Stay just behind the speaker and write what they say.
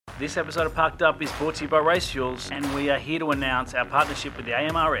This episode of Parked Up is brought to you by Race Fuels, and we are here to announce our partnership with the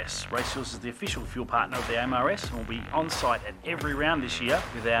AMRS. Race Fuels is the official fuel partner of the AMRS and will be on site at every round this year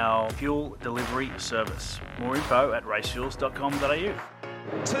with our fuel delivery service. More info at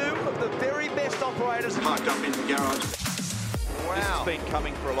racefuels.com.au. Two of the very best operators parked up in the garage. Wow. This has been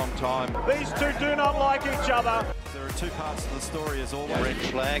coming for a long time. These two do not like each other. There are two parts of the story as always. Red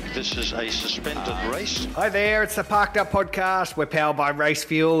flag, this is a suspended race. Hi there, it's the Parked Up Podcast. We're powered by Race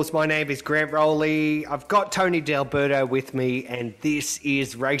Fuels. My name is Grant Rowley. I've got Tony D'Alberto with me, and this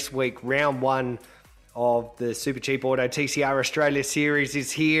is Race Week. Round one of the Super Cheap Auto TCR Australia Series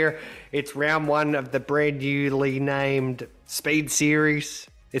is here. It's round one of the brand newly named Speed Series.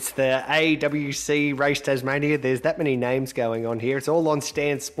 It's the AWC Race Tasmania. There's that many names going on here. It's all on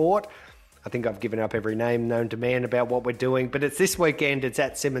Stan Sport. I think I've given up every name known to man about what we're doing, but it's this weekend. It's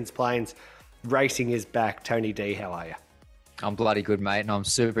at Symmons Plains. Racing is back. Tony D, how are you? I'm bloody good, mate, and I'm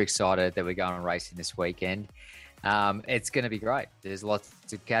super excited that we're going on racing this weekend. It's going to be great. There's lots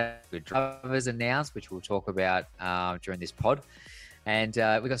of category drivers announced, which we'll talk about during this pod. And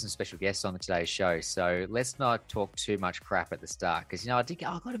we've got some special guests on today's show. So let's not talk too much crap at the start because, I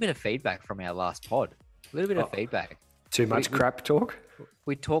got a bit of feedback from our last pod. A little bit of feedback. Too much crap talk?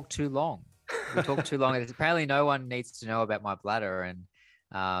 We talked too long. Apparently no one needs to know about my bladder and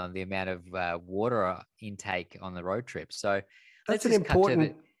the amount of water intake on the road trip. So that's an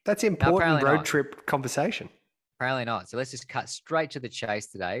important road trip conversation. Apparently not. So let's just cut straight to the chase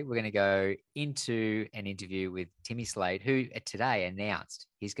today. We're going to go into an interview with Timmy Slade, who today announced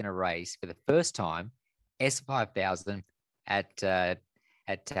he's going to race for the first time S5000 at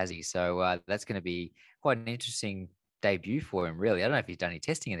Tassie. So that's going to be quite an interesting debut for him, really. I don't know if he's done any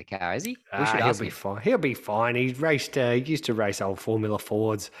testing in the car, has he? He'll be fine. He'll be fine. He used to race old Formula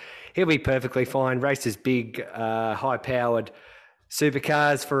Fords. He'll be perfectly fine. Races big, high-powered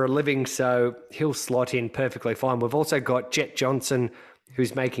supercars for a living, so he'll slot in perfectly fine. We've also got Jet Johnson,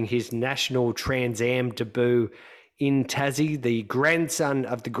 who's making his national Trans Am debut in Tassie, the grandson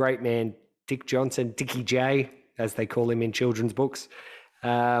of the great man Dick Johnson, Dickie J, as they call him in children's books.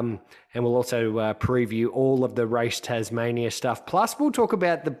 And we'll also preview all of the Race Tasmania stuff. Plus, we'll talk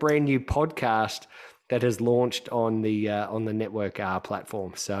about the brand new podcast that has launched on the Network R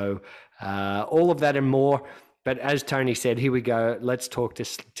platform. So all of that and more. But as Tony said, here we go. Let's talk to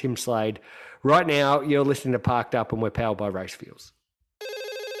Tim Slade. Right now, you're listening to Parked Up, and we're powered by Race Fuels.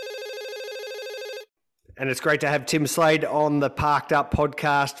 And it's great to have Tim Slade on the Parked Up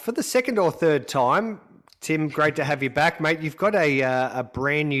podcast for the second or third time. Tim, great to have you back, mate. You've got a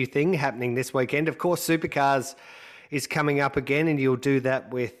brand new thing happening this weekend. Of course, Supercars is coming up again, and you'll do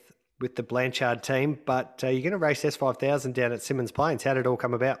that with the Blanchard team. But you're going to race S5000 down at Symmons Plains. How did it all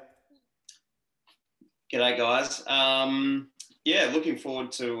come about? G'day, guys. Looking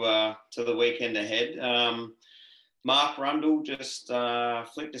forward to the weekend ahead. Mark Rundle just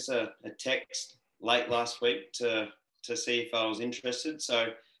flicked us a text late last week to see if I was interested.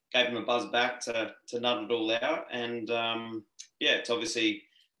 So gave him a buzz back to nut it all out. And, it's obviously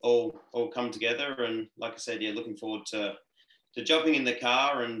all come together. And like I said, looking forward to jumping in the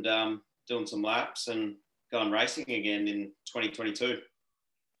car and doing some laps and going racing again in 2022.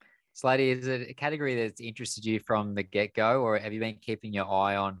 Slady, is it a category that's interested you from the get-go, or have you been keeping your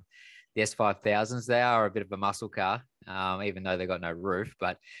eye on the S5000s? They are a bit of a muscle car, even though they've got no roof.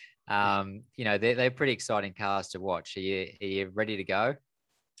 But, they're pretty exciting cars to watch. Are you ready to go?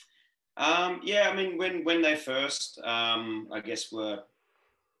 When they first, were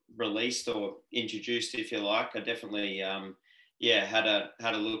released or introduced, if you like, I definitely, had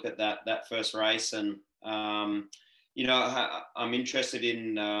a look at that first race and, I'm interested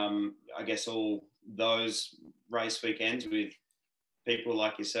in, all those race weekends with people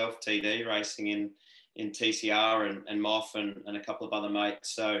like yourself, TD, racing in TCR and MOF and a couple of other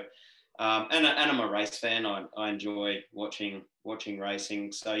mates. So, and I'm a race fan. I enjoy watching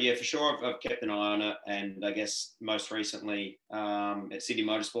racing. So, for sure, I've kept an eye on it. And I guess most recently at Sydney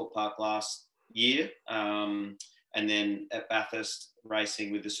Motorsport Park last year, and then at Bathurst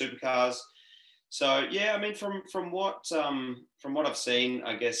racing with the supercars. So from what I've seen,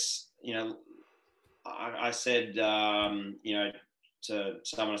 I guess I said to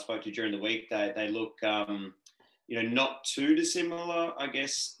someone I spoke to during the week, they look not too dissimilar, I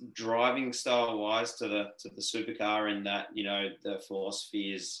guess, driving style wise to the supercar, in that the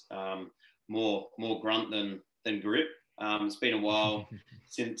philosophy is more grunt than grip. It's been a while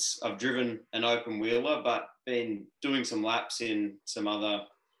since I've driven an open wheeler, but been doing some laps in some other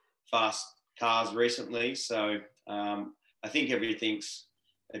fast cars recently, so I think everything's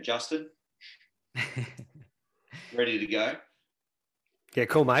adjusted, ready to go. Yeah,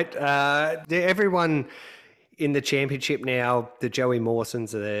 cool, mate. Everyone in the championship now, the Joey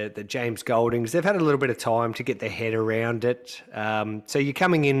Mawsons, the James Goldings, they've had a little bit of time to get their head around it. So you're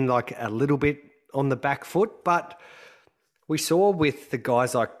coming in like a little bit on the back foot, but we saw with the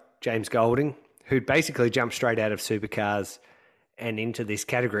guys like James Golding, who basically jumped straight out of supercars and into this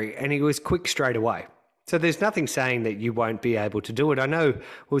category, and he was quick straight away. So there's nothing saying that you won't be able to do it. I know it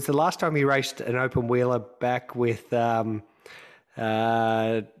was the last time he raced an open wheeler back with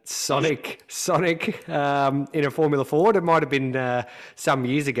Sonic in a Formula Ford. It might have been some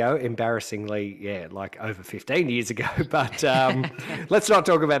years ago, embarrassingly, like over 15 years ago. But let's not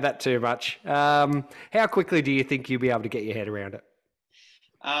talk about that too much. How quickly do you think you'll be able to get your head around it?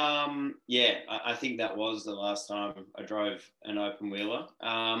 I think that was the last time I drove an open wheeler.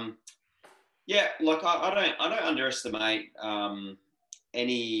 I don't underestimate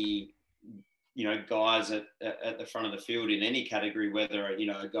any guys at the front of the field in any category, whether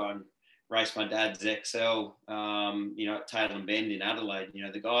I go and race my dad's XL at Tailem Bend in Adelaide.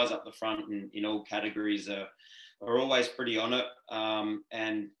 The guys up the front in all categories are always pretty on it.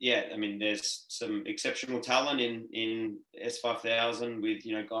 There's some exceptional talent in S5000 with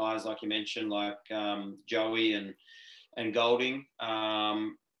guys like you mentioned, like Joey and Golding.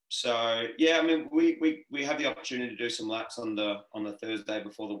 We have the opportunity to do some laps on the Thursday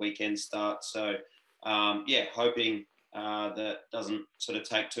before the weekend starts. So hoping that doesn't sort of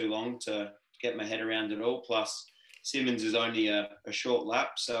take too long to get my head around it all. Plus Simmons is only a short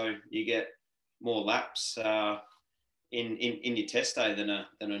lap, so you get more laps in your test day than a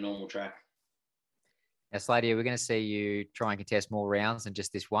normal track. Now, Slady, we're going to see you try and contest more rounds than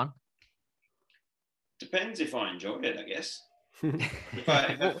just this one. Depends if I enjoy it, I guess.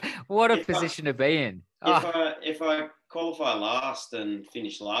 What a position to be in. If I qualify last and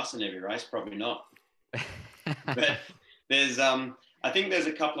finish last in every race, probably not. But there's I think there's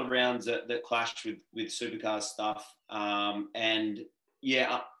a couple of rounds that clash with supercar stuff. I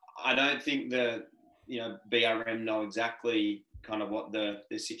don't think the BRM know exactly kind of what the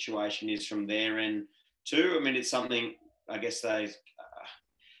situation is from their end too. I mean, it's something I guess they've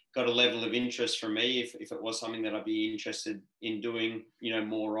got a level of interest from me if it was something that I'd be interested in doing,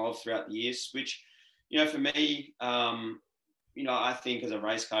 more of throughout the years, which, for me, I think as a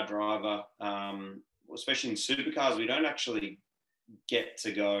race car driver, especially in supercars, we don't actually get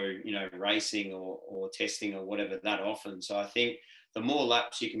to go, racing or testing or whatever that often. So I think the more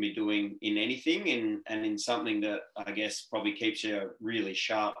laps you can be doing in anything and in something that I guess probably keeps you really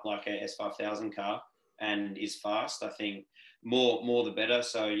sharp, like a S5000 car and is fast, I think more the better.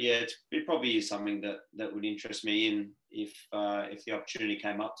 So it probably is something that would interest me in if the opportunity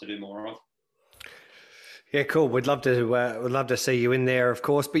came up to do more of. Yeah, cool. We'd love to see you in there, of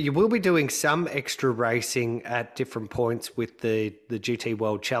course. But you will be doing some extra racing at different points with the GT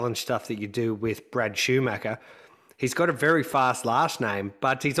World Challenge stuff that you do with Brad Schumacher. He's got a very fast last name,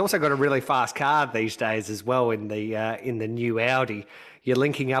 but he's also got a really fast car these days as well in the new Audi. You're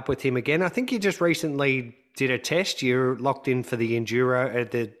linking up with him again. I think you just recently did a test. You're locked in for the enduro,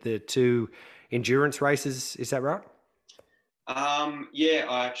 the two endurance races. Is that right?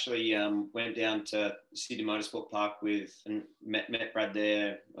 I actually went down to Sydney Motorsport Park and met Brad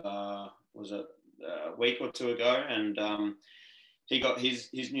there. Was it a week or two ago? And he got his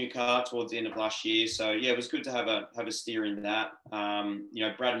new car towards the end of last year. So it was good to have a steer in that.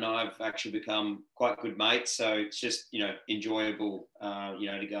 Brad and I have actually become quite good mates. So it's just enjoyable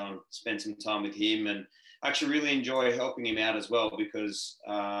to go and spend some time with him, and I actually really enjoy helping him out as well because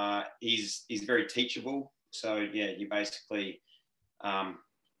he's very teachable. So you basically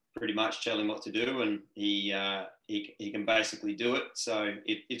pretty much tell him what to do, and he can basically do it. So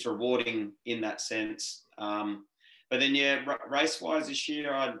it's rewarding in that sense. But then race-wise this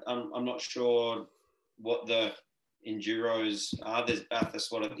year, I'm not sure what the enduros are. There's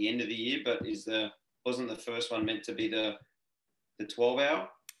Bathurst at the end of the year, but wasn't the first one meant to be the 12-hour?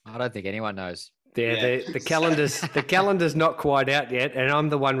 I don't think anyone knows. Yeah, the calendar's not quite out yet, and I'm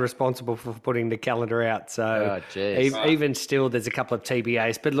the one responsible for putting the calendar out. So even still, there's a couple of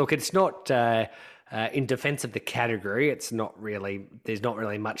TBAs. But look, it's not in defence of the category. There's not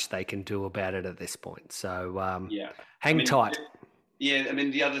really much they can do about it at this point. So hang tight. Yeah, I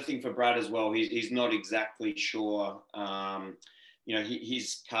mean the other thing for Brad as well, he's not exactly sure.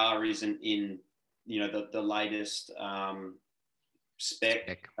 His car isn't in the latest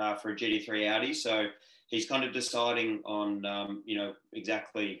spec for a GT3 Audi, so he's kind of deciding on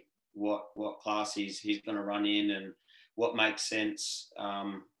exactly what class he's going to run in and what makes sense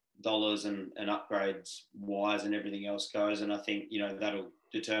dollars and upgrades wise and everything else goes. And I think that'll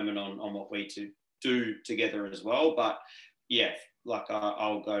determine on what we to do together as well. But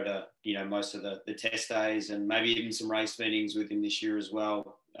I'll go to, most of the test days and maybe even some race meetings with him this year as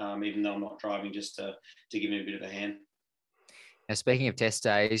well, even though I'm not driving, just to give him a bit of a hand. Now, speaking of test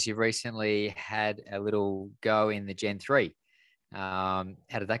days, you recently had a little go in the Gen 3. How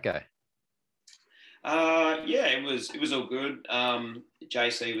did that go? Yeah, it was all good.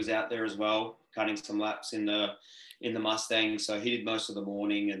 JC was out there as well, cutting some laps in the Mustang. So he did most of the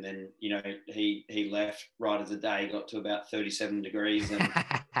morning, and then he left right as the day got to about 37 degrees and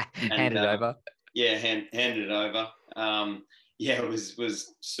handed over. Yeah, handed it over. Yeah, it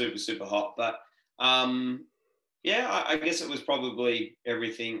was super, super hot, but yeah, I guess it was probably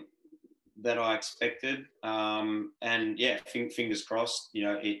everything that I expected. And yeah, fingers crossed,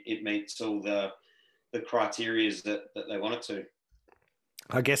 it meets all the criteria that they want it to.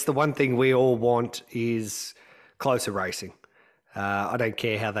 I guess the one thing we all want is closer racing. I don't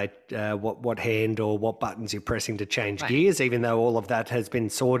care how they, what hand or what buttons you're pressing to change gears, even though all of that has been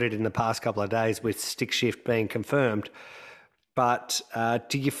sorted in the past couple of days with stick shift being confirmed. But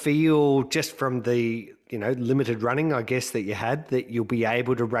do you feel, just from the limited running, I guess, that you had, that you'll be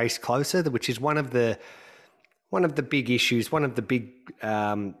able to race closer, which is one of the big issues, one of the big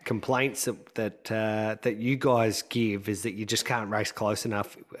complaints that you guys give, is that you just can't race close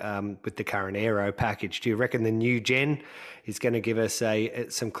enough with the current aero package. Do you reckon the new gen is going to give us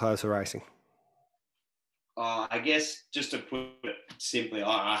some closer racing? I guess, just to put it simply,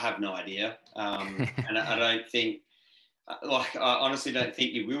 I have no idea, and I don't think. I honestly don't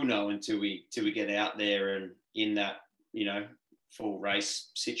think you will know until we get out there and in that full race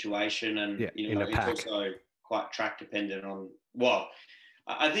situation, and it's also quite track dependent on. Well,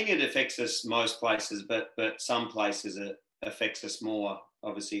 I think it affects us most places, but some places it affects us more.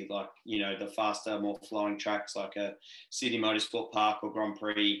 Obviously, like the faster, more flowing tracks like a Sydney Motorsport Park or Grand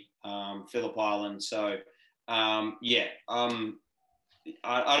Prix, Phillip Island. So yeah.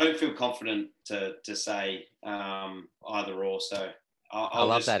 I don't feel confident to say either or. So I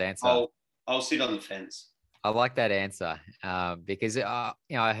love that answer. I'll sit on the fence. I like that answer because I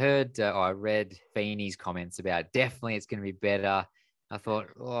heard I read Feeney's comments about definitely it's going to be better. I thought,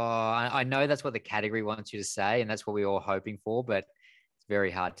 I know that's what the category wants you to say, and that's what we're all hoping for, but it's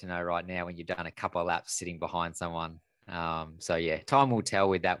very hard to know right now when you've done a couple of laps sitting behind someone. So yeah, time will tell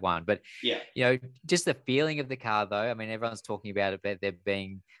with that one. But yeah, just the feeling of the car though. I mean, everyone's talking about it, but they're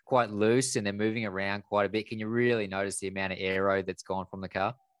being quite loose and they're moving around quite a bit. Can you really notice the amount of aero that's gone from the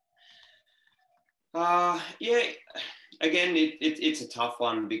car? Yeah. Again, it's a tough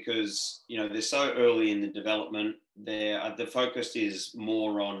one because they're so early in the development. The focus is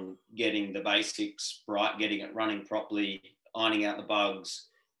more on getting the basics right, getting it running properly, ironing out the bugs,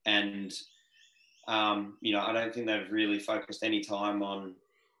 and I don't think they've really focused any time on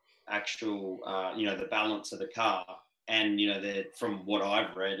actual, the balance of the car. And, from what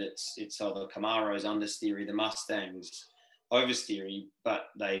I've read, it's the Camaro's understeery, the Mustang's oversteery, but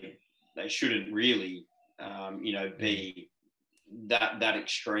they shouldn't really, be that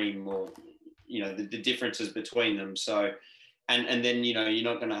extreme, or, the differences between them. So, and then, you're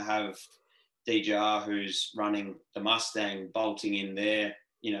not going to have DJR, who's running the Mustang, bolting in their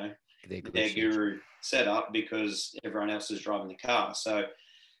guru setup because everyone else is driving the car. So,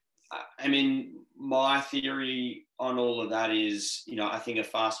 I mean, my theory on all of that is, I think a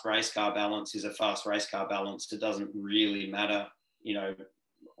fast race car balance is a fast race car balance. It doesn't really matter,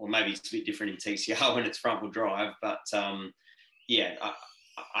 or maybe it's a bit different in TCR when it's front wheel drive. But yeah,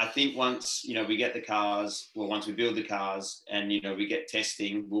 I think once, we get the cars, once we build the cars and, we get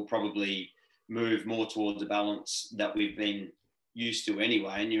testing, we'll probably move more towards a balance that we've been used to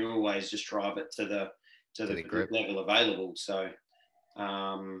anyway, and you always just drive it to the group level available. So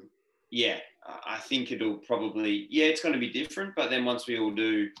yeah, I think it'll probably, it's going to be different, but then once we all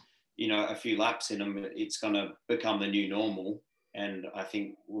do a few laps in them, it's going to become the new normal, and I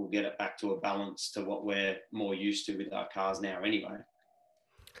think we'll get it back to a balance to what we're more used to with our cars now anyway.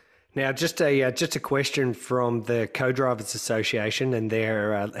 Now, just a question from the Co-Drivers Association, and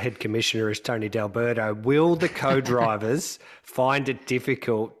their head commissioner is Tony D'Alberto. Will the co-drivers find it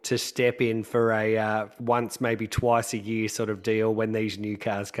difficult to step in for a once, maybe twice a year sort of deal when these new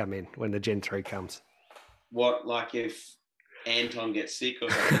cars come in, when the Gen 3 comes? What, like if Anton gets sick or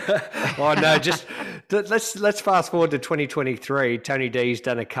something? Oh no, just let's fast forward to 2023. Tony D's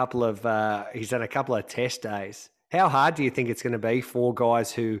done a couple of test days. How hard do you think it's going to be for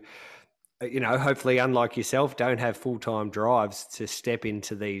guys who, hopefully, unlike yourself, don't have full-time drives to step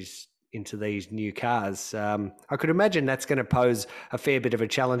into these new cars? I could imagine that's going to pose a fair bit of a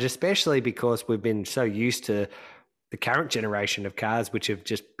challenge, especially because we've been so used to the current generation of cars, which have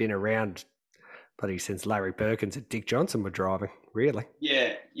just been around bloody since Larry Perkins and Dick Johnson were driving, really.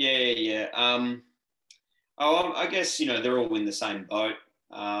 Yeah. I guess, they're all in the same boat,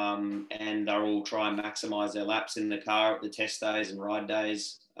 and they're all trying to maximise their laps in the car at the test days and ride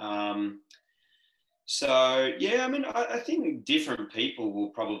days. I think different people will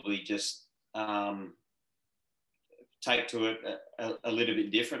probably just take to it a little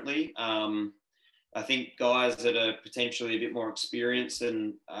bit differently. I think guys that are potentially a bit more experienced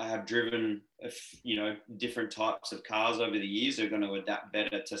and have driven, different types of cars over the years are going to adapt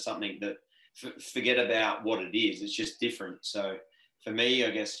better to something that forget about what it is. It's just different. So for me,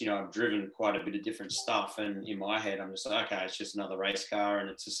 I guess, I've driven quite a bit of different stuff, and in my head, I'm just like, okay, it's just another race car, and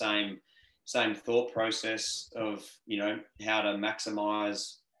it's the same thought process of, how to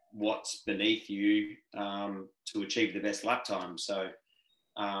maximize what's beneath you to achieve the best lap time. So,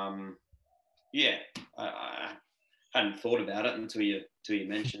 I hadn't thought about it until you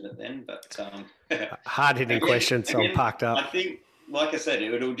mentioned it then. But hard-hitting questions, so I'm parked up. I think, like I said,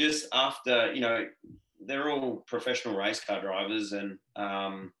 it'll just after, they're all professional race car drivers and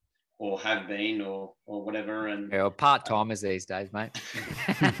or have been or whatever. And part-timers these days, mate.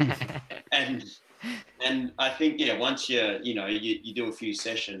 And I think, once you do a few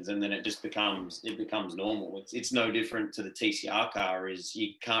sessions and then it becomes normal. It's no different to the TCR car. Is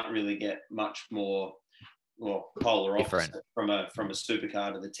you can't really get much more polar opposite from a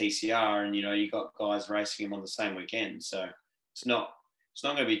supercar to the TCR, and you got guys racing them on the same weekend, so it's not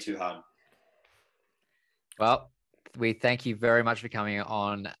going to be too hard. Well, we thank you very much for coming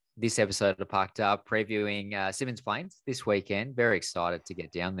on this episode of Parked Up, previewing Symmons Plains this weekend. Very excited to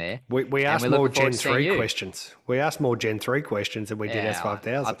get down there. We asked more Gen 3 questions. We asked more Gen 3 questions than we did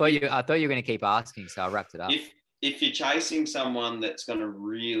S5000. I thought you were going to keep asking, so I wrapped it up. If you're chasing someone that's going to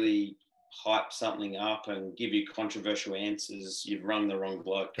really hype something up and give you controversial answers, you've rung the wrong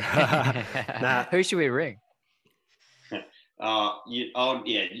bloke. Who should we ring?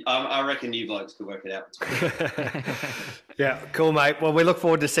 I reckon you blokes could work it out between. Yeah, cool, mate. Well, we look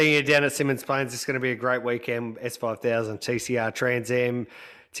forward to seeing you down at Symmons Plains. It's going to be a great weekend. S5000, TCR, Trans Am.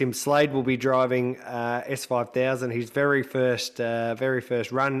 Tim Slade will be driving S5000. His very first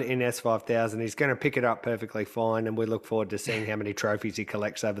run in S5000. He's going to pick it up perfectly fine, and we look forward to seeing how many trophies he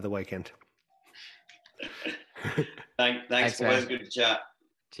collects over the weekend. Thanks, boys. Good to chat.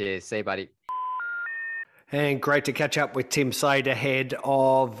 Cheers. See you, buddy. And great to catch up with Tim Slade ahead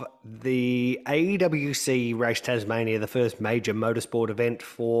of the AWC Race Tasmania, the first major motorsport event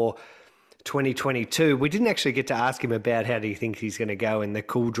for 2022. We didn't actually get to ask him about how do you think he's going to go in the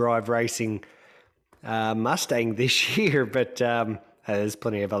Cool Drive Racing Mustang this year, but there's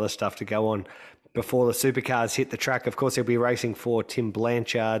plenty of other stuff to go on before the supercars hit the track. Of course, he'll be racing for Tim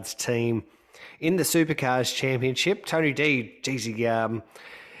Blanchard's team in the Supercars Championship. Tony D,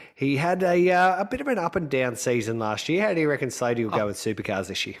 he had a bit of an up and down season last year. How do you reckon Slade will go in Supercars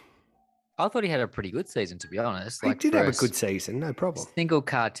this year? I thought he had a pretty good season, to be honest. He did have a good season, no problem. Single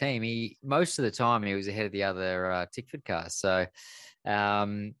car team. Most of the time he was ahead of the other Tickford cars. So,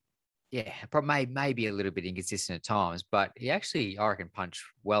 maybe a little bit inconsistent at times, but he actually, I reckon, punched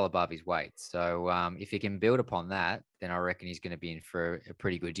well above his weight. So if he can build upon that, then I reckon he's going to be in for a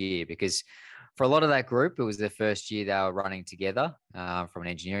pretty good year, because for a lot of that group, it was their first year they were running together from an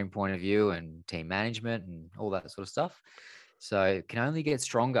engineering point of view and team management and all that sort of stuff. So it can only get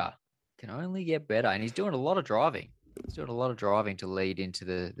stronger, can only get better. And he's doing a lot of driving. He's doing a lot of driving to lead into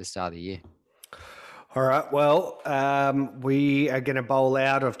the start of the year. All right, well, we are going to bowl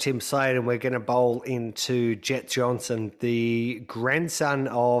out of Tim Slade and we're going to bowl into Jet Johnson, the grandson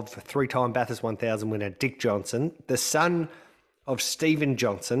of three-time Bathurst 1000 winner Dick Johnson, the son of Stephen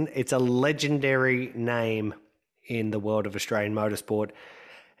Johnson. It's a legendary name in the world of Australian motorsport,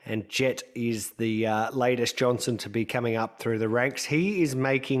 and Jet is the latest Johnson to be coming up through the ranks. He is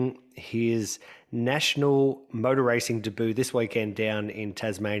making his national motor racing debut this weekend down in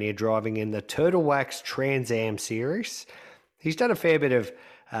Tasmania, driving in the Turtle Wax Trans Am series. He's done a fair bit of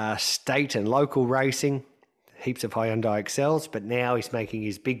state and local racing, heaps of Hyundai Excels, but now he's making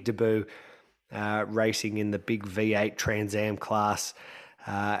his big debut racing in the big V8 Trans Am class.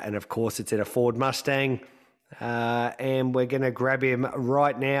 And of course, it's in a Ford Mustang. And we're going to grab him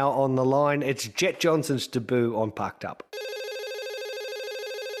right now on the line. It's Jet Johnson's debut on Parked Up.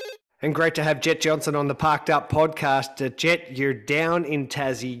 And great to have Jet Johnson on the Parked Up podcast. Jet, you're down in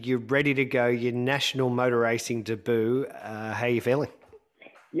Tassie. You're ready to go. Your national motor racing debut. How are you feeling?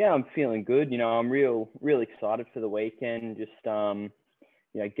 Yeah, I'm feeling good. I'm real excited for the weekend. Just,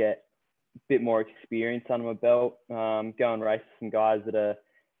 get a bit more experience under my belt. Go and race with some guys that are a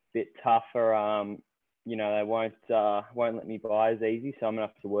bit tougher. They won't let me by as easy, so I'm gonna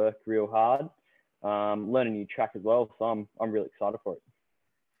have to work real hard. learn a new track as well. So I'm really excited for it.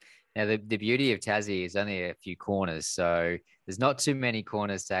 Now, the beauty of Tassie is only a few corners, so there's not too many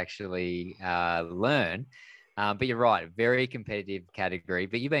corners to actually learn. But you're right, very competitive category.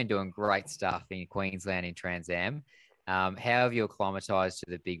 But you've been doing great stuff in Queensland in Trans Am. How have you acclimatized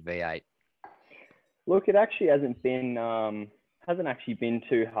to the big V8? Look, it actually hasn't been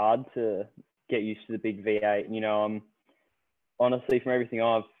too hard to get used to the big V8. You know, I'm honestly, from everything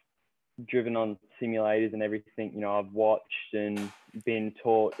I've driven on simulators and everything, you know, I've watched and been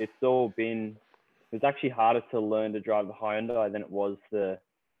taught, it was actually harder to learn to drive the Hyundai than it was the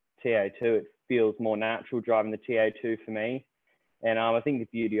TA2. It feels more natural driving the TA2 for me. And I think the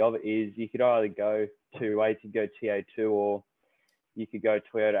beauty of it is you could either go two ways. You could go TA2 or you could go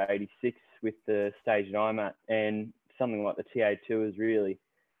Toyota 86 with the stage that I'm at. And something like the TA2 is really,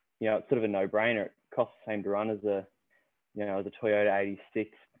 you know, it's sort of a no-brainer. It costs the same to run as a Toyota 86.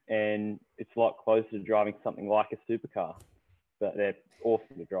 And it's a lot closer to driving something like a supercar, but they're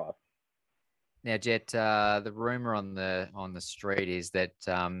awesome to drive. Now, Jet, the rumor on the street is that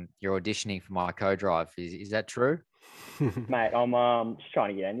you're auditioning for my co-drive. Is that true? Mate, I'm just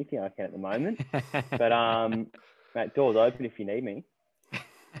trying to get anything I can at the moment. But mate, doors open if you need me.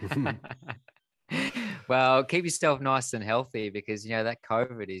 Well, keep yourself nice and healthy because you know that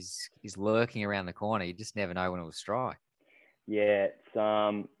COVID is lurking around the corner. You just never know when it will strike. Yeah,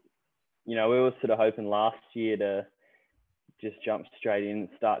 it's you know, we were sort of hoping last year to just jump straight in and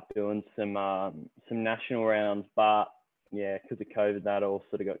start doing some national rounds, but yeah, because of COVID, that all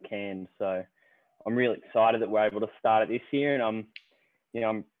sort of got canned. So I'm really excited that we're able to start it this year, and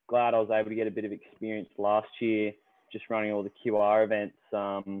I'm glad I was able to get a bit of experience last year, just running all the QR events.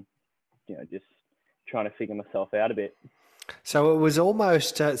 You know, just trying to figure myself out a bit. So it was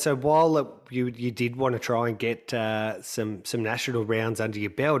almost so while you did want to try and get some national rounds under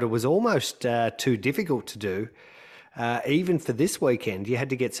your belt, it was almost too difficult to do. Even for this weekend, you had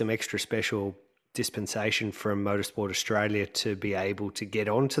to get some extra special dispensation from Motorsport Australia to be able to get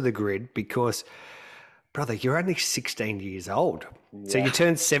onto the grid because, brother, you're only 16 years old. Yeah. So you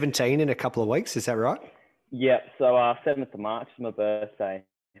turned 17 in a couple of weeks, is that right? Yeah, so 7th of March is my birthday.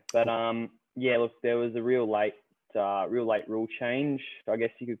 But yeah, look, there was a real late rule change, I guess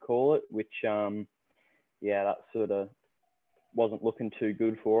you could call it, which yeah, that sort of wasn't looking too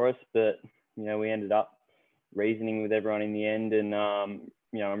good for us. But you know, we ended up reasoning with everyone in the end, and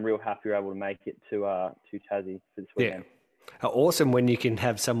you know, I'm real happy we're able to make it to Tassie for this weekend. Yeah, awesome when you can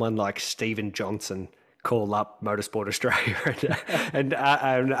have someone like Stephen Johnson call up Motorsport Australia and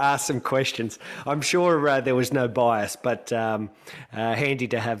ask some questions. I'm sure there was no bias, but handy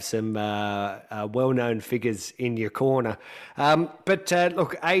to have some well-known figures in your corner. But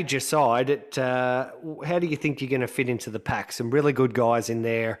look, age aside, how do you think you're going to fit into the pack? Some really good guys in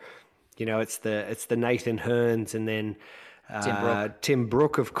there. You know, it's the Nathan Hearns and then Tim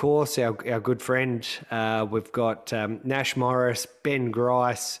Brook, of course, our good friend. We've got Nash Morris, Ben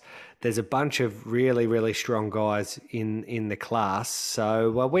Grice. There's a bunch of really, really strong guys in the class.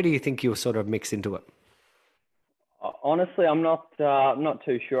 So where do you think you'll sort of mix into it? Honestly, I'm not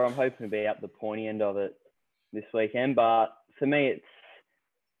too sure. I'm hoping to be at the pointy end of it this weekend. But for me, it's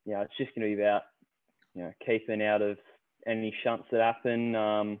just going to be about, keeping out of any shunts that happen,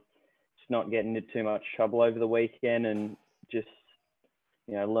 just not getting into too much trouble over the weekend and just,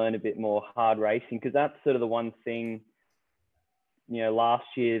 learn a bit more hard racing. Because that's sort of the one thing, last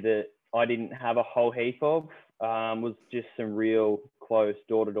year that I didn't have a whole heap of was just some real close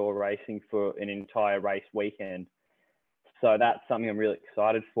door-to-door racing for an entire race weekend. So that's something I'm really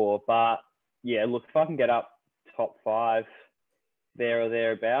excited for. But yeah, look, if I can get up top 5 there or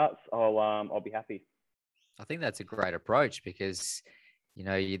thereabouts, I'll be happy. I think that's a great approach because,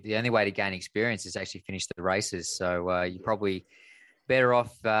 the only way to gain experience is actually finish the races. So you're probably better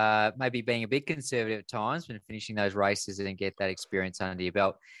off maybe being a bit conservative at times when finishing those races and get that experience under your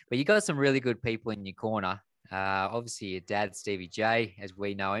belt. But you got some really good people in your corner. Obviously, your dad, Stevie J, as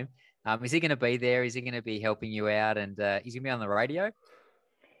we know him. Is he going to be there? Is he going to be helping you out? And is he going to be on the radio?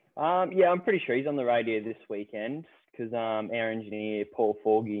 Yeah, I'm pretty sure he's on the radio this weekend because our engineer, Paul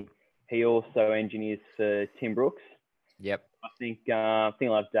Forgy, he also engineers for Tim Brooks. Yep. I think I'll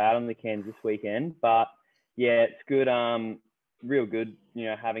have Dad on the cans this weekend. But yeah, it's good. Real good,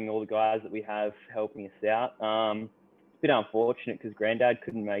 having all the guys that we have helping us out. It's a bit unfortunate because Granddad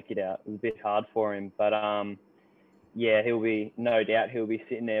couldn't make it out. It was a bit hard for him. But yeah, he'll be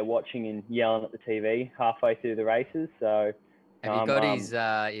sitting there watching and yelling at the TV halfway through the races. So have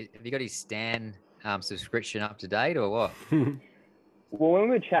you got his Stan subscription up to date or what? Well, when we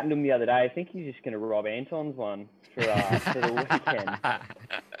were chatting to him the other day, I think he's just going to rob Anton's one for the weekend.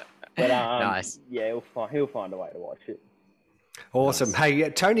 But Nice. Yeah, he'll find a way to watch it. Awesome. Nice. Hey,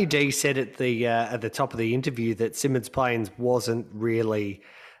 Tony D said at the top of the interview that Symmons Plains wasn't really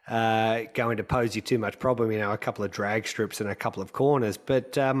going to pose you too much problem. A couple of drag strips and a couple of corners.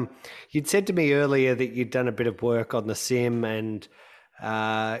 But you'd said to me earlier that you'd done a bit of work on the sim, and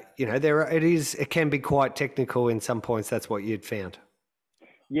it can be quite technical in some points. That's what you'd found.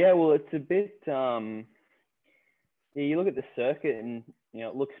 Yeah, well, it's a bit. You look at the circuit, and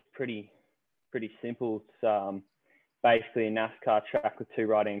it looks pretty simple. It's basically a NASCAR track with two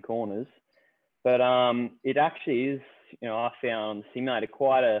right-hand corners, but it actually is. I found on the simulator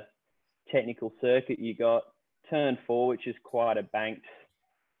quite a technical circuit. You got turn 4, which is quite a banked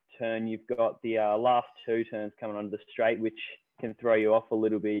turn. You've got the last two turns coming onto the straight, which can throw you off a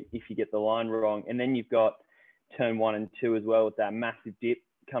little bit if you get the line wrong. And then you've got turn 1 and 2 as well, with that massive dip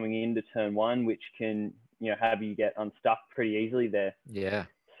coming into turn 1, which can have you get unstuck pretty easily there. Yeah.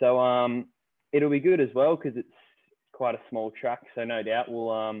 So it'll be good as well because it's quite a small track. So no doubt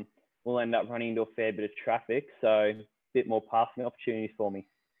we'll end up running into a fair bit of traffic. So a bit more passing opportunities for me.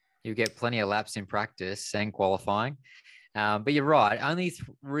 You get plenty of laps in practice and qualifying. But you're right. Only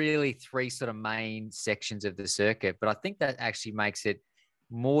really three sort of main sections of the circuit. But I think that actually makes it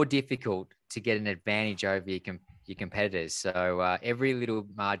more difficult to get an advantage over your competitors. So every little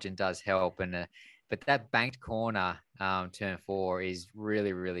margin does help. But that banked corner, turn 4, is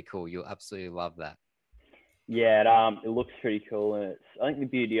really, really cool. You'll absolutely love that. Yeah, it looks pretty cool. And I think the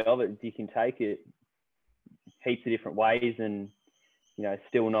beauty of it is you can take it heaps of different ways and,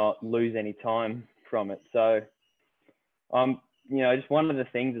 still not lose any time from it. So, just one of the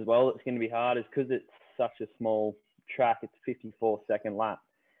things as well that's going to be hard is because it's such a small track, it's 54-second lap.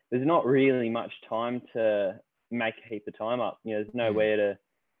 There's not really much time to make a heap of time up. There's nowhere to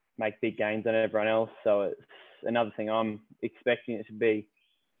make big gains on everyone else. So it's another thing. I'm expecting it to be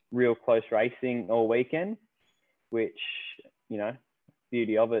real close racing all weekend, which,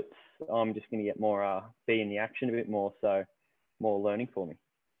 beauty of it, I'm just going to get more, be in the action a bit more. So more learning for me.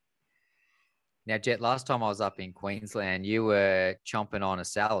 Now, Jet, last time I was up in Queensland, you were chomping on a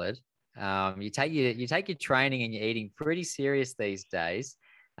salad. You take your training and your eating pretty serious these days.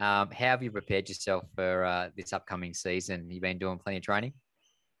 How have you prepared yourself for this upcoming season? You've been doing plenty of training?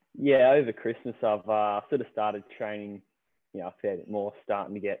 Yeah, over Christmas, I've sort of started training, a fair bit more,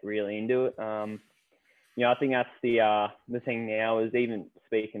 starting to get really into it. I think that's the thing now is even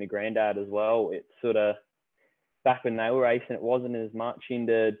speaking to Grandad as well, it's sort of back when they were racing, it wasn't as much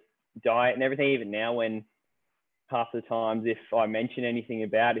into diet and everything. Even now, when half the times if I mention anything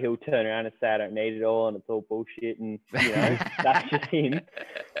about it, he'll turn around and say I don't need it all and it's all bullshit, and that's just him.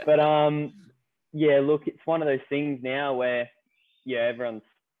 But look, it's one of those things now where everyone's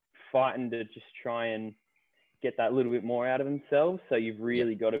fighting to just try and get that little bit more out of themselves. So you've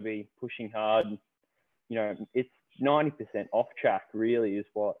really got to be pushing hard. It's 90% off track really is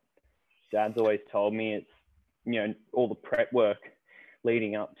what Dad's always told me. It's all the prep work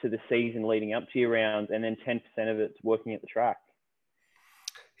leading up to the season, leading up to your rounds, and then 10% of it's working at the track.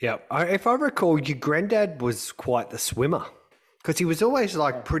 Yeah. If I recall, your granddad was quite the swimmer because he was always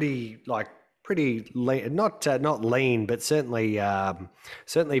pretty lean, not lean, but certainly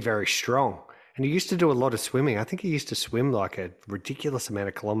very strong. And he used to do a lot of swimming. I think he used to swim like a ridiculous amount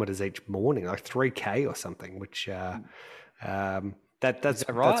of kilometers each morning, like 3K or something, which that's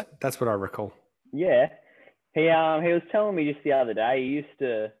right. That's what I recall. Yeah. He was telling me just the other day, he used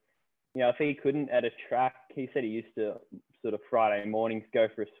to, if he couldn't at a track, he said he used to sort of Friday mornings go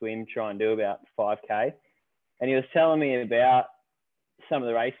for a swim, try and do about 5K. And he was telling me about some of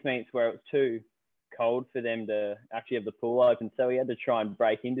the race meets where it was too cold for them to actually have the pool open. So he had to try and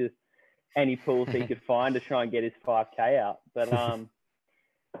break into any pools he could find to try and get his 5K out. But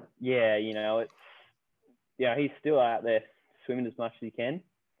he's still out there swimming as much as he can.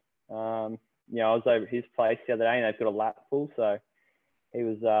 I was over at his place the other day and they've got a lap pool, so he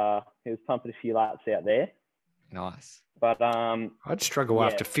was pumping a few laps out there. Nice. But I'd struggle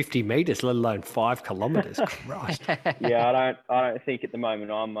after 50 meters, let alone 5 kilometers. Christ. Yeah, I don't think at the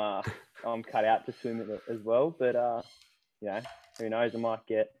moment I'm cut out to swim it as well. But who knows? I might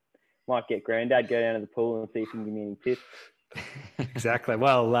get Grandad go down to the pool and see if he can give me any tips. Exactly.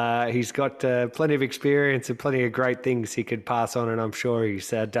 Well, he's got plenty of experience and plenty of great things he could pass on, and I'm sure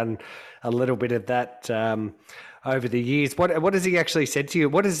he's done a little bit of that over the years. What has he actually said to you?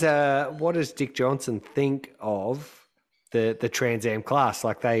 What does Dick Johnson think of the Trans Am class?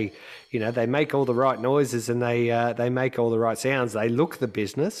 Like they make all the right noises and they make all the right sounds. They look the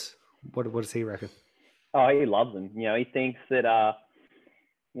business. What does he reckon? Oh, he loves them. He thinks that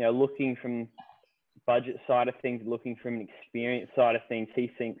looking from budget side of things, looking from an experience side of things,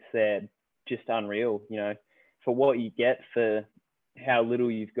 he thinks they're just unreal. You know, for what you get for how little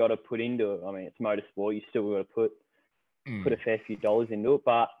you've got to put into it. I mean, it's motorsport. You still got to put a fair few dollars into it,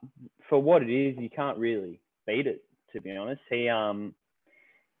 but for what it is, you can't really beat it, to be honest. He, another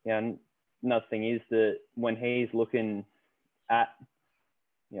thing is that when he's looking at,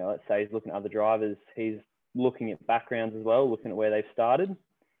 let's say he's looking at other drivers, he's looking at backgrounds as well, looking at where they've started.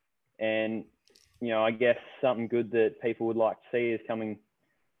 And, I guess something good that people would like to see is coming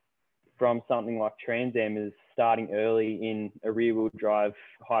from something like Trans Am is starting early in a rear-wheel drive,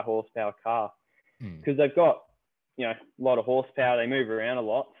 high horsepower car. Because they've got, a lot of horsepower, they move around a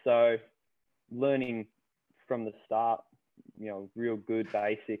lot. So learning from the start, real good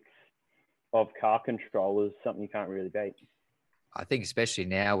basics of car control is something you can't really beat. I think especially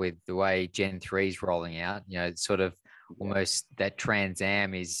now with the way Gen 3 is rolling out, sort of almost that Trans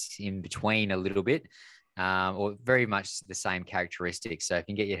Am is in between a little bit, or very much the same characteristics. So if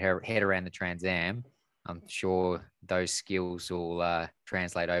you can get your head around the Trans Am, I'm sure those skills will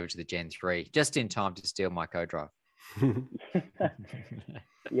translate over to the Gen 3 just in time to steal my co-drive.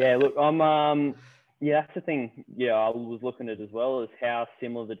 Yeah, look, that's the thing. Yeah, I was looking at as well as how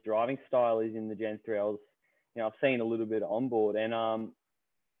similar the driving style is in the Gen 3. I've seen a little bit on board, and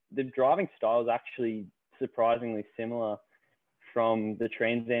the driving style is actually surprisingly similar from the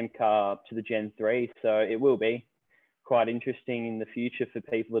Trans Am car to the Gen 3. So it will be quite interesting in the future for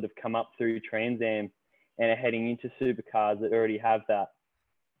people that have come up through Trans Am and are heading into supercars that already have that,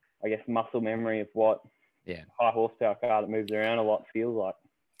 I guess, muscle memory of what high horsepower car that moves around a lot feels like.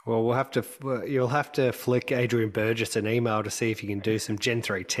 Well, you'll have to flick Adrian Burgess an email to see if you can do some Gen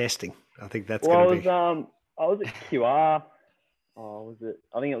 3 testing. I think that's going to be... I was at QR.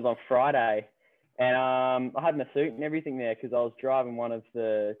 I think it was on Friday. And I had my suit and everything there because I was driving one of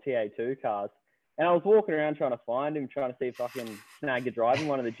the TA2 cars. And I was walking around trying to find him, trying to see if I can snag a drive in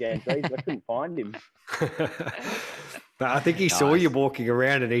one of the Gen 3s. I couldn't find him. But I think he saw you walking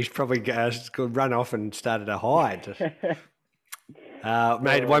around and he's probably run off and started to hide.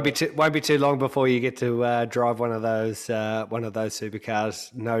 Mate, it won't be too long before you get to drive one of those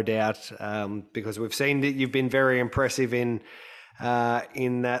supercars, no doubt, because we've seen that you've been very impressive in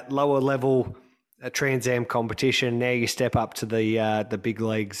that lower level Trans Am competition. Now you step up to the big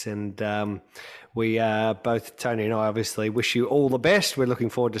leagues, and we both, Tony and I, obviously wish you all the best. We're looking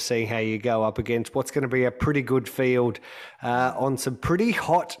forward to seeing how you go up against what's going to be a pretty good field on some pretty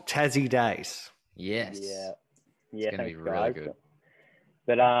hot Tassie days. Yes. Yeah. It's going to be really good.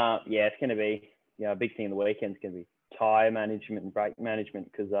 But it's going to be a big thing in the weekend is going to be tyre management and brake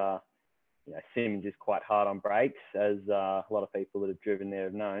management because Simmons is quite hard on brakes, as a lot of people that have driven there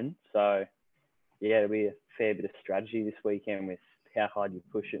have known. So it'll be a fair bit of strategy this weekend with how hard you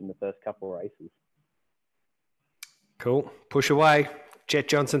push it in the first couple of races. Cool. Push away. Jet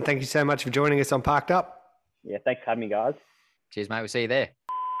Johnson, thank you so much for joining us on Parked Up. Yeah, thanks for having me, guys. Cheers, mate. We'll see you there.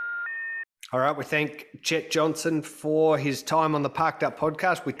 All right, we thank Jet Johnson for his time on the Parked Up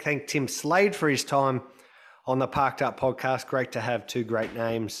podcast. We thank Tim Slade for his time on the Parked Up podcast. Great to have two great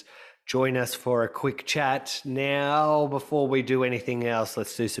names join us for a quick chat. Now, before we do anything else,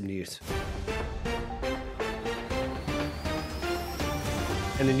 let's do some news.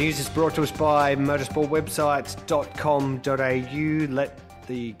 And the news is brought to us by motorsportwebsites.com.au. Let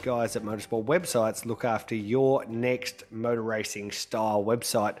the guys at Motorsport Websites look after your next motor racing style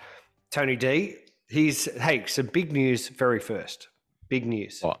website. Tony D, some big news very first. Big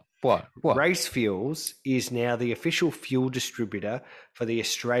news. What? Race Fuels is now the official fuel distributor for the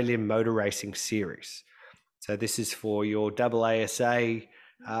Australian Motor Racing Series. So this is for your AASA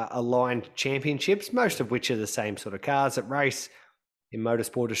aligned championships, most of which are the same sort of cars that race in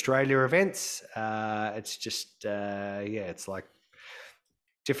Motorsport Australia events. It's just, it's like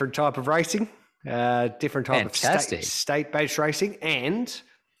different type of racing, different type of state-based racing, and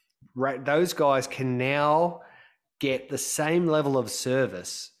those guys can now get the same level of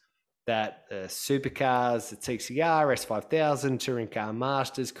service that the supercars, the TCR, S5000, Touring Car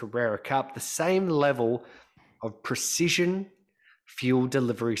Masters, Carrera Cup, the same level of precision fuel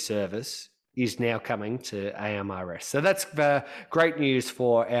delivery service is now coming to AMRS. So that's great news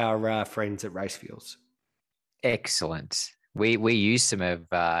for our friends at Race Fuels. Excellent. We used some of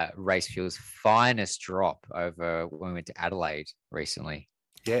Race Fuels' finest drop over when we went to Adelaide recently.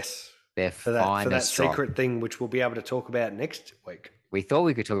 Yes. Their finest drop. Secret thing, which we'll be able to talk about next week. We thought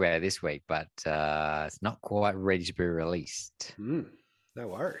we could talk about it this week, but it's not quite ready to be released. No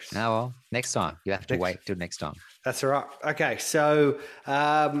worries. No, well, next time. You have to wait till next time. That's all right. Okay, so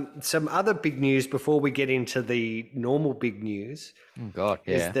some other big news before we get into the normal big news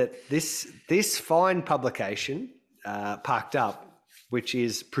is that this fine publication, Parked Up, which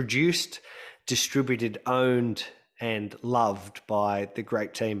is produced, distributed, owned, and loved by the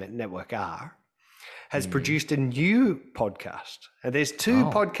great team at Network R, has produced a new podcast. And there's two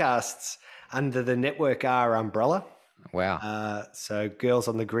podcasts under the Network R umbrella. Wow. So Girls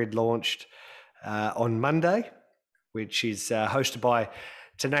on the Grid launched on Monday, which is hosted by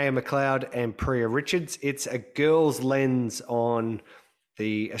Tanea McLeod and Priya Richards. It's a girls' lens on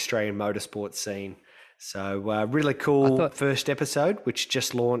the Australian motorsport scene. So really cool first episode, which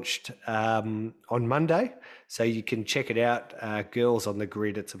just launched on Monday. So you can check it out. Girls on the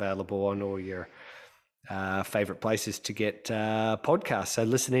Grid. It's available on all your favourite places to get podcasts. So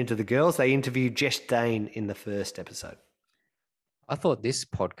listen in to the girls. They interviewed Jess Dane in the first episode. I thought this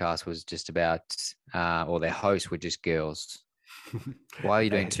podcast was just about, or their hosts were just girls. Why are you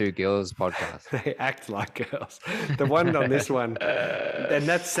doing two girls podcasts? They act like girls. The one on this one, and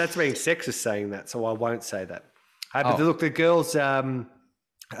that's being sexist saying that, so I won't say that. But look, the girls, Tanea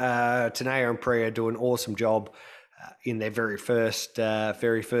and Priya, do an awesome job in their very first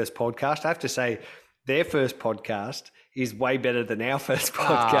podcast. I have to say, their first podcast is way better than our first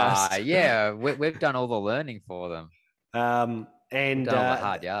podcast. Yeah, we've done all the learning for them. And done all the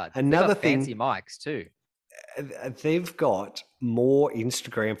hard yards. Another thing, fancy mics too. They've got more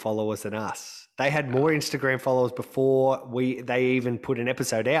Instagram followers than us. They had more Instagram followers before they even put an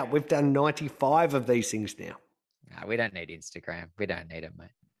episode out. We've done 95 of these things now. No, we don't need Instagram. We don't need it,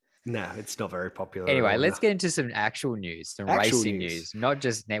 mate. No, it's not very popular. Anyway, let's get into some actual news, racing news, not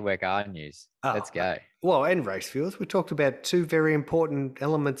just Network R news. Let's go. Well, and race fuels. We talked about two very important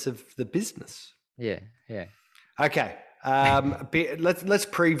elements of the business. Yeah. Okay. Let's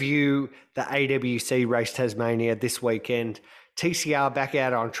preview the AWC Race Tasmania this weekend. TCR back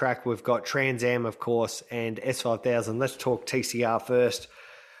out on track. We've got Trans Am, of course, and S5000. Let's talk TCR first.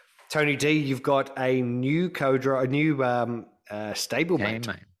 Tony D, you've got a new stablemate.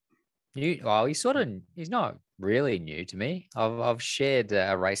 He's not really new to me. I've shared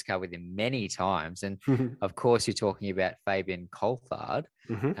a race car with him many times, and of course, you're talking about Fabian Coulthard,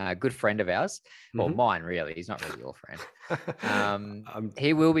 a good friend of ours. Well, mine really. He's not really your friend.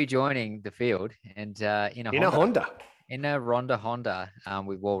 He will be joining the field, and in a Ronda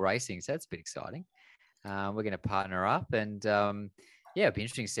with Wall Racing. So that's a bit exciting. We're going to partner up, and it'll be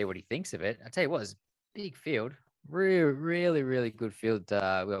interesting to see what he thinks of it. I tell you what, it's a big field. Really, really good field.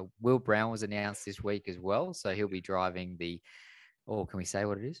 Will Brown was announced this week as well, so he'll be driving the. Oh, can we say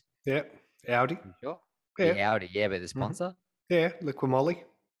what it is? Yeah, Audi. Sure. Yeah. The Audi, but the sponsor. Yeah, Liqui Moly.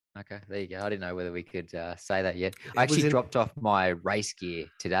 Okay, there you go. I didn't know whether we could say that yet. I actually dropped off my race gear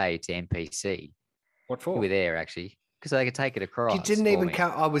today to NPC. What for? You were there actually, because they could take it across. You didn't even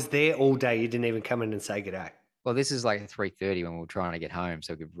come. I was there all day. You didn't even come in and say good day. Well, this is like 3:30 when we were trying to get home,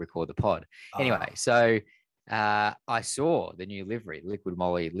 so we could record the pod. Anyway, so. I saw the new livery, Liqui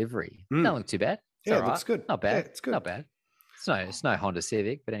Moly livery. Don't look too bad. It looks good. Not bad. Yeah, it's good. Not bad. It's no Honda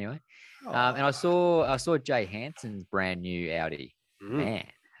Civic, but anyway. And I saw Jay Hanson's brand new Audi. Man,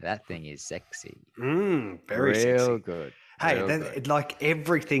 that thing is sexy. Very sexy. Real good. Hey, like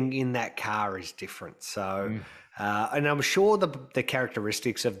everything in that car is different. So, and I'm sure the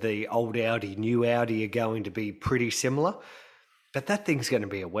characteristics of the old Audi, new Audi are going to be pretty similar. But that thing's going to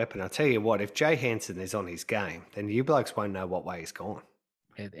be a weapon. I'll tell you what, if Jay Hansen is on his game, then you blokes won't know what way he's gone.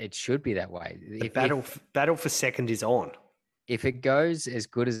 It should be that way. The battle for second is on. If it goes as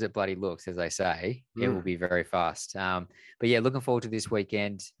good as it bloody looks, as they say, it will be very fast. But yeah, looking forward to this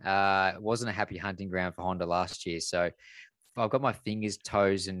weekend. It wasn't a happy hunting ground for Honda last year. So I've got my fingers,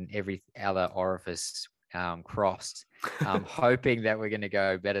 toes, and every other orifice crossed. I'm hoping that we're going to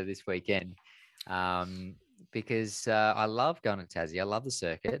go better this weekend. Because I love going to Tassie. I love the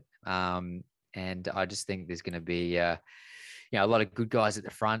circuit. And I just think there's going to be, a lot of good guys at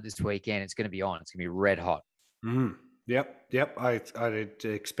the front this weekend. It's going to be on. It's going to be red hot. Yep. I'd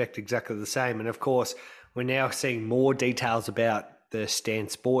expect exactly the same. And of course, we're now seeing more details about the Stan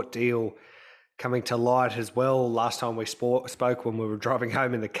Sport deal coming to light as well. Last time we spoke when we were driving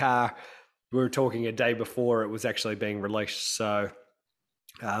home in the car, we were talking a day before it was actually being released. So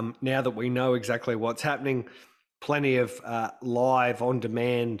now that we know exactly what's happening, plenty of live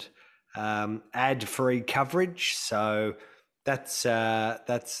on-demand ad-free coverage. So that's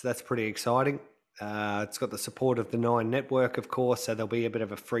pretty exciting. It's got the support of the Nine Network, of course, so there'll be a bit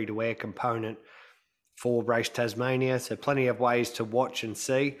of a free-to-air component for Race Tasmania. So plenty of ways to watch and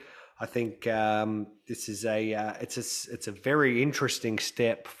see. I think this is it's a very interesting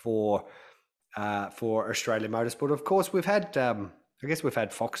step for for Australian motorsport. Of course, we've had, I guess we've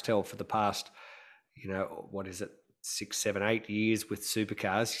had Foxtel for the past, what is it, 6, 7, 8 years with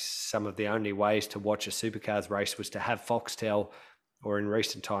supercars. Some of the only ways to watch a supercars race was to have Foxtel, or in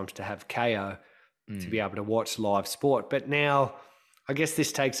recent times to have KO to be able to watch live sport. But now, I guess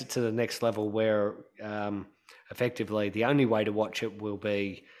this takes it to the next level where effectively the only way to watch it will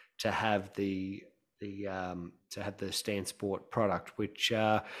be to have the Stan Sport product, which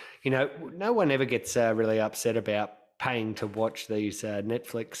no one ever gets really upset about paying to watch these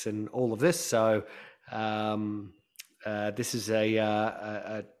Netflix and all of this. So this is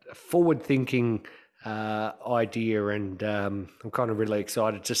a forward-thinking idea, and I'm kind of really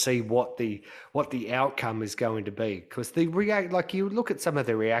excited to see what the outcome is going to be, because you look at some of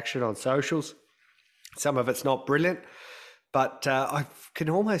the reaction on socials, some of it's not brilliant, but I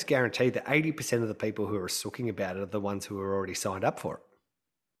can almost guarantee that 80% of the people who are sooking about it are the ones who are already signed up for it.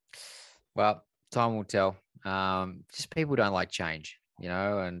 Well, time will tell. Just people don't like change,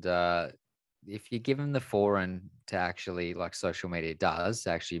 and if you give them the foreign to actually, like social media does,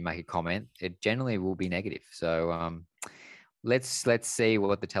 actually make a comment, it generally will be negative. So let's see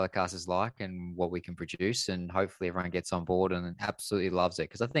what the telecast is like and what we can produce, and hopefully everyone gets on board and absolutely loves it,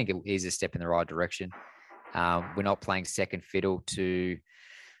 because I think it is a step in the right direction. We're not playing second fiddle to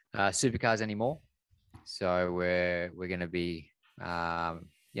supercars anymore, so we're going to be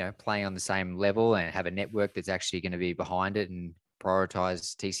playing on the same level and have a network that's actually going to be behind it and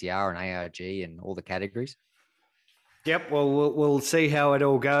prioritize TCR and ARG and all the categories. Yep, well, we'll see how it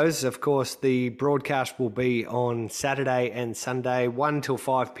all goes. Of course, the broadcast will be on Saturday and Sunday, 1 till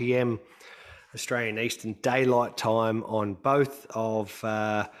 5 p.m. Australian Eastern Daylight Time on both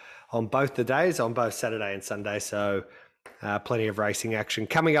the days, on both Saturday and Sunday. So plenty of racing action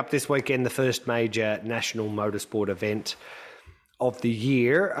coming up this weekend. The first major national motorsport event of the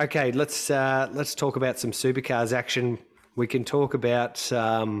year. Okay, let's talk about some supercars action. We can talk about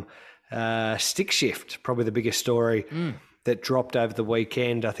stick shift, probably the biggest story that dropped over the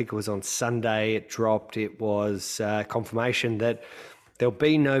weekend. I think it was on Sunday it dropped. It was confirmation that there'll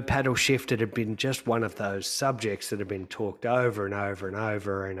be no paddle shift. It had been just one of those subjects that had been talked over and over and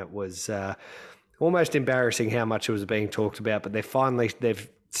over, and it was almost embarrassing how much it was being talked about. But they've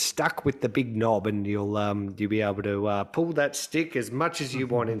stuck with the big knob, and you'll be able to pull that stick as much as you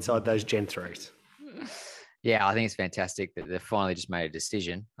want inside those Gen 3s. Yeah, I think it's fantastic that they've finally just made a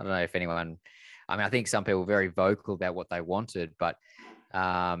decision. I don't know if anyone, I think some people were very vocal about what they wanted, but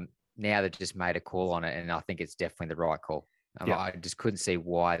now they've just made a call on it, and I think it's definitely the right call. I just couldn't see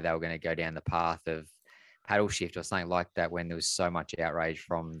why they were going to go down the path of paddle shift or something like that when there was so much outrage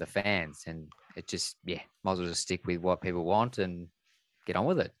from the fans, and it just, might as well just stick with what people want and get on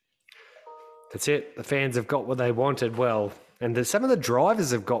with it. That's it. The fans have got what they wanted. Well, and some of the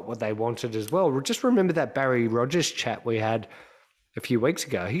drivers have got what they wanted as well. Just remember that Barry Rogers chat we had a few weeks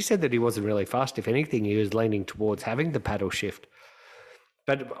ago. He said that he wasn't really fast. If anything, he was leaning towards having the paddle shift.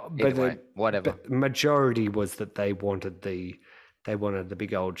 But whatever. But the majority was that they wanted the big they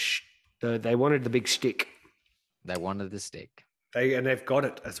wanted the big stick. They wanted the stick. And they've got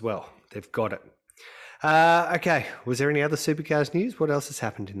it as well. They've got it. Okay. Was there any other supercars news? What else has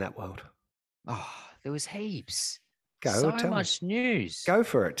happened in that world? Oh, there was heaps. So much news. Go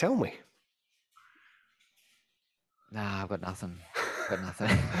for it. Tell me. Nah, I've got nothing.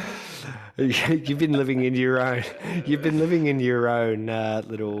 You've been living in your own. You've been living in your own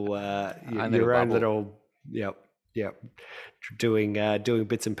little. Yep. Doing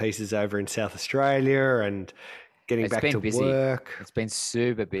bits and pieces over in South Australia and getting back to work. It's been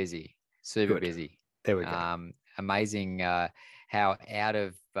super busy. Good. Busy. There we go. Amazing how out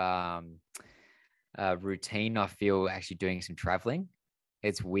of routine I feel actually doing some traveling.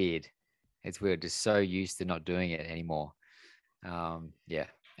 It's weird. Just so used to not doing it anymore.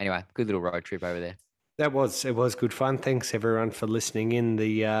 Anyway, good little road trip over there. It was good fun. Thanks everyone for listening in.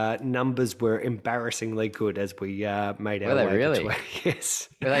 The numbers were embarrassing good as we made our way. Were they really? Yes.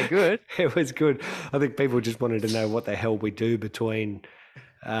 Were they good? It was good. I think people just wanted to know what the hell we do between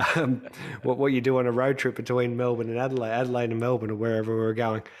what you do on a road trip between Melbourne and Adelaide and Melbourne, or wherever we were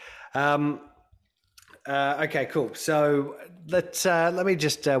going. Okay, cool. So let me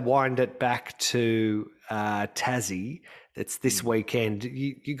just wind it back to Tassie. It's this weekend.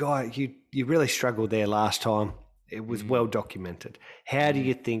 You guys, you really struggled there last time. It was well documented. How do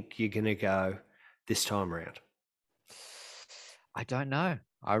you think you're going to go this time around? I don't know.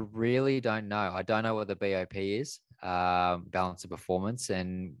 I really don't know. I don't know what the BOP is, balance of performance.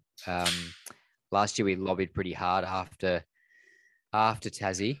 And last year we lobbied pretty hard after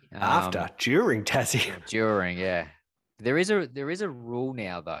Tassie. During Tassie. During, yeah. There is a rule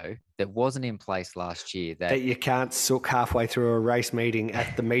now though that wasn't in place last year that you can't sook halfway through a race meeting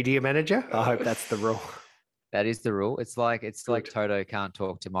at the media manager. I hope that's the rule. That is the rule. It's like Toto can't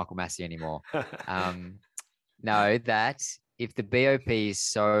talk to Michael Massey anymore. No, that if the BOP is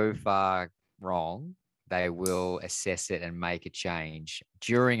so far wrong, they will assess it and make a change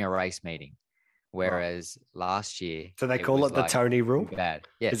during a race meeting. Whereas last year, so they call it the Tony rule. Bad,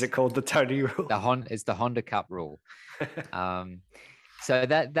 yes. Is it called the Tony rule? It's the Honda Cup rule. So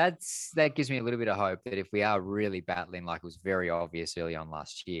that gives me a little bit of hope that if we are really battling, like it was very obvious early on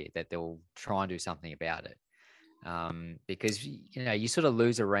last year, that they'll try and do something about it. Because you sort of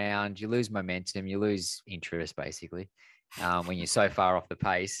lose you lose momentum, you lose interest basically when you're so far off the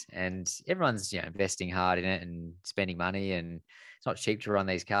pace, and everyone's investing hard in it and spending money, and it's not cheap to run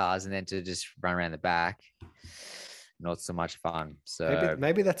these cars, and then to just run around the back, not so much fun. So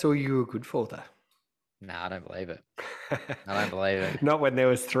maybe that's all you were good for, though. No, I don't believe it. I don't believe it. Not when there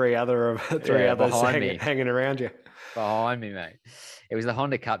was three others hanging around you. Behind me, mate. It was the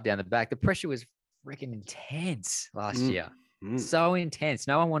Honda Cup down the back. The pressure was freaking intense last year. So intense.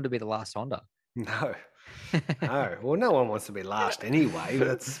 No one wanted to be the last Honda. No. No. Well, no one wants to be last anyway.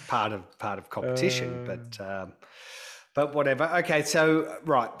 That's part of competition. But whatever. Okay, so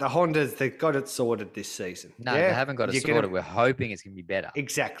right, the Hondas, they've got it sorted this season. No, they haven't got it sorted. We're hoping it's going to be better.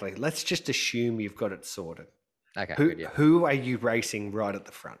 Exactly. Let's just assume you've got it sorted. Okay. Who are you racing right at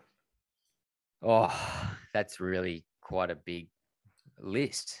the front? Oh, that's really quite a big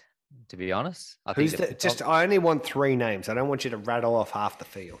list, to be honest. I only want 3 names. I don't want you to rattle off half the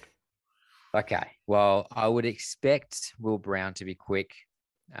field. Okay. Well, I would expect Will Brown to be quick.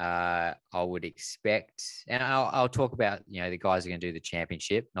 I would expect, and I'll talk about, the guys who are going to do the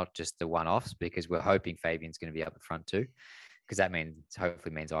championship, not just the one-offs, because we're hoping Fabian's going to be up the front too, because that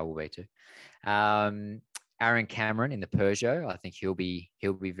hopefully means I will be too. Aaron Cameron in the Peugeot, I think he'll be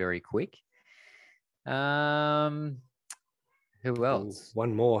very quick. Who else?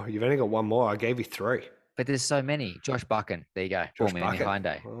 One more. You've only got one more. I gave you 3. But there's so many. Josh Buchan. There you go. Josh Buchan.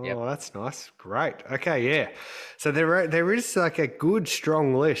 Hyundai. Oh, yep. That's nice. Great. Okay, yeah. So there is like a good,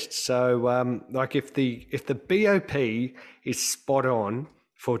 strong list. So like if the BOP is spot on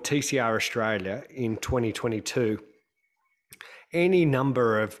for TCR Australia in 2022, any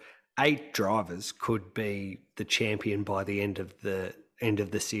number of 8 drivers could be the champion by the end of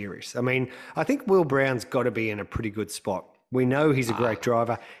the series. I mean, I think Will Brown's got to be in a pretty good spot. We know he's a great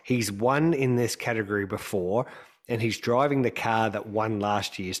driver. He's won in this category before, and he's driving the car that won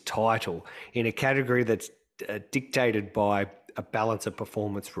last year's title in a category that's dictated by a balance of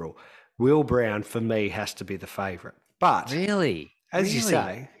performance rule. Will Brown, for me, has to be the favourite. But really, as you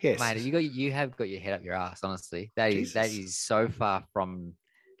say, yes, mate, you have got your head up your ass. Honestly, that is so far from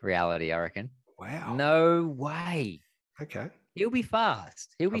reality. I reckon. Wow. No way. Okay. He'll be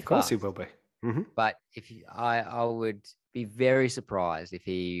fast. Of course, he will be. Mm-hmm. But I would be very surprised if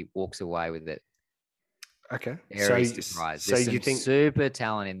he walks away with it. Okay. Very surprised. There's some super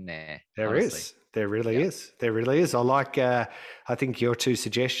talent in there. There is. There really is. There really is. I like. I think your 2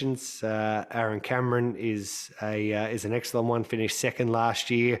 suggestions. Aaron Cameron is an excellent one. Finished second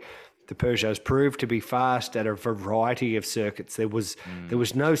last year. The Peugeot's proved to be fast at a variety of circuits. There was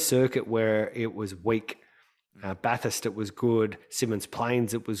no circuit where it was weak. Bathurst, it was good. Simmons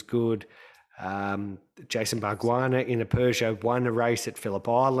Plains, it was good. Jason Bargwanna in a Peugeot won a race at Phillip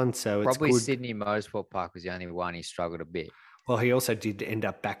Island, so it's probably good. Sydney Motorsport Park was the only one he struggled a bit. Well, he also did end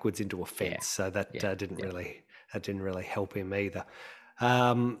up backwards into a fence, so that didn't really help him either.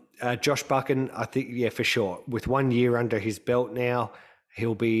 Josh Buchan, I think, for sure. With 1 year under his belt now,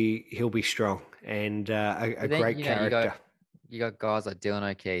 he'll be strong and a great character. You got guys like Dylan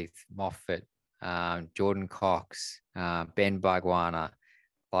O'Keefe, Moffat, Jordan Cox, Ben Bargwanna,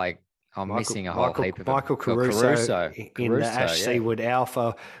 missing a whole heap of them. Michael Caruso in the Ash Seawood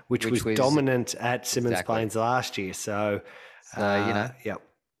Alpha, which was dominant at Simmons Plains last year. So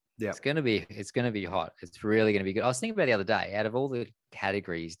it's going to be hot. It's really going to be good. I was thinking about the other day, out of all the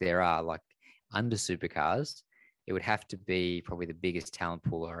categories there are, like under supercars, it would have to be probably the biggest talent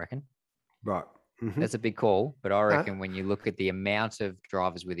pool, I reckon. Right. Mm-hmm. That's a big call, but I reckon when you look at the amount of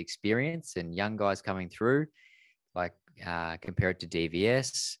drivers with experience and young guys coming through, like compare it to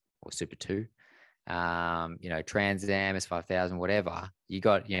DVS or Super 2, Trans Am, S5000, whatever, you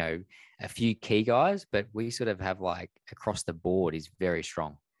got, a few key guys, but we sort of have across the board is very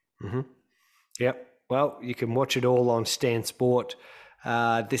strong. Mm-hmm. Yep. Well, you can watch it all on Stan Sport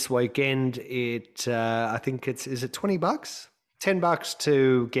this weekend. I think is it $20? $10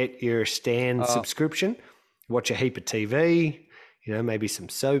 to get your Stan subscription. Watch a heap of TV, maybe some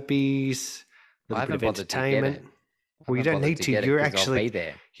soapies, a little bit of entertainment. Well, you don't need to. You're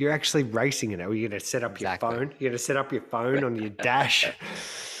actually racing it. You're going to set up your phone. You're going to set up your phone on your dash.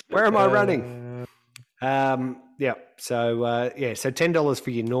 Where am I running? Yeah. So $10 for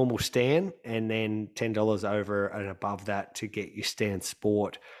your normal stand, and then $10 over and above that to get your stand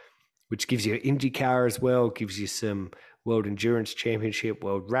sport, which gives you IndyCar as well. Gives you some World Endurance Championship,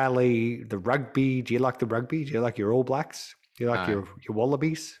 World Rally, the rugby. Do you like the rugby? Do you like your All Blacks? Do you like your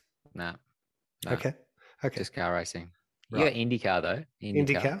Wallabies? No. Okay. Just car racing. Right. You got IndyCar though.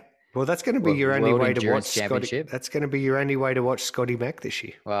 IndyCar. Well, that's going to be your only way to watch Scotty. That's going to be your only way to watch Scotty Mac this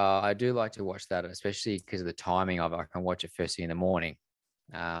year. Well, I do like to watch that, especially because of the timing of it. I can watch it first thing in the morning.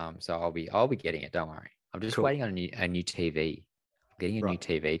 So I'll be getting it. Don't worry. I'm just waiting on a new TV. I'm getting a new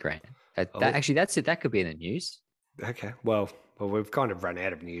TV, Grant. Actually, that's it. That could be in the news. Okay. Well, we've kind of run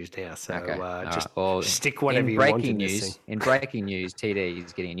out of news now, so okay. Just stick whatever you want in this thing. In breaking news, TD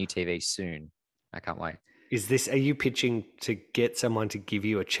is getting a new TV soon. I can't wait. Are you pitching to get someone to give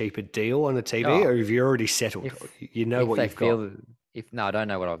you a cheaper deal on the TV, or have you already settled? You know what you've got? No, I don't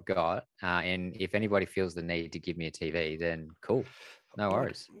know what I've got. And if anybody feels the need to give me a TV, then cool. No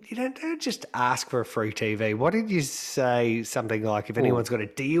worries. You don't just ask for a free TV. What did you say? Something like, if anyone's got a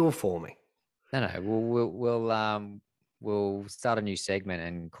deal for me? No. We'll start a new segment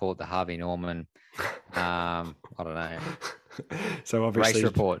and call it the Harvey Norman. I don't know. So obviously, race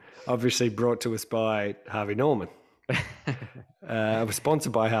report. Obviously brought to us by Harvey Norman. We're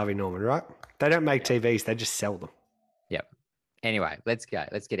sponsored by Harvey Norman, right? They don't make TVs; they just sell them. Yep. Anyway, let's go.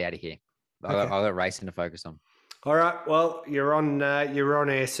 Let's get out of here. I've got racing to focus on. All right. Well, you're on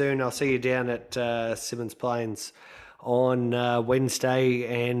air soon. I'll see you down at Simmons Plains on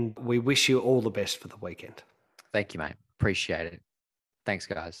Wednesday, and we wish you all the best for the weekend. Thank you, mate. Appreciate it. Thanks,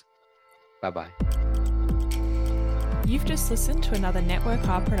 guys. Bye-bye. You've just listened to another Network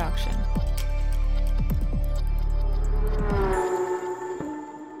R production.